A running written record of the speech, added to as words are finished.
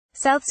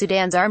South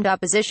Sudan's armed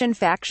opposition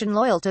faction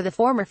loyal to the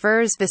former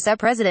Firs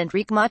Vicepresident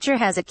Riek Machar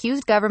has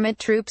accused government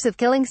troops of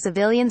killing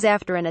civilians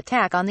after an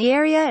attack on the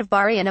area of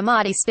Bari in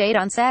Amadi state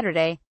on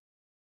Saturday.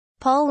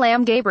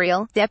 Lam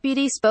Gabriel,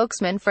 deputy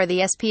spokesman for the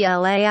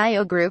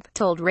SPLAIO group,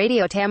 told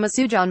Radio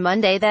Tamazuj on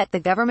Monday that the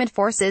government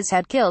forces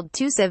had killed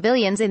 2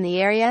 civilians in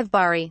the area of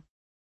Bari.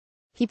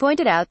 He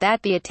pointed out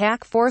that the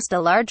attack forced a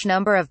large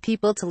number of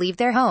people to leave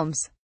their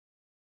homes.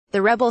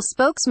 The rebel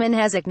spokesman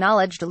has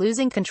acknowledged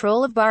losing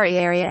control of Bari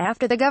area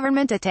after the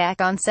government attack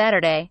on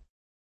Saturday.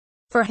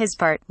 For his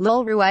part,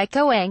 Lol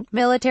Ruai,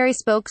 military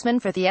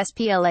spokesman for the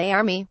SPLA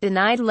army,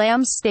 denied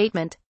Lam's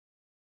statement.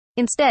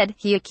 Instead,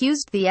 he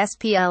accused the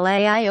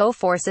SPLAIO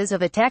forces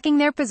of attacking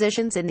their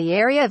positions in the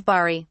area of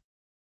Bari.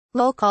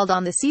 Lol called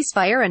on the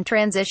Ceasefire and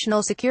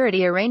Transitional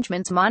Security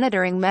Arrangements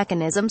Monitoring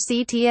Mechanism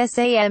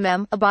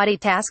 (CTSAMM), a body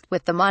tasked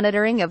with the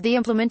monitoring of the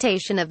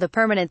implementation of the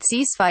permanent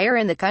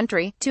ceasefire in the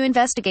country, to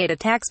investigate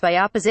attacks by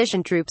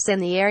opposition troops in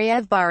the area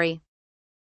of Bari.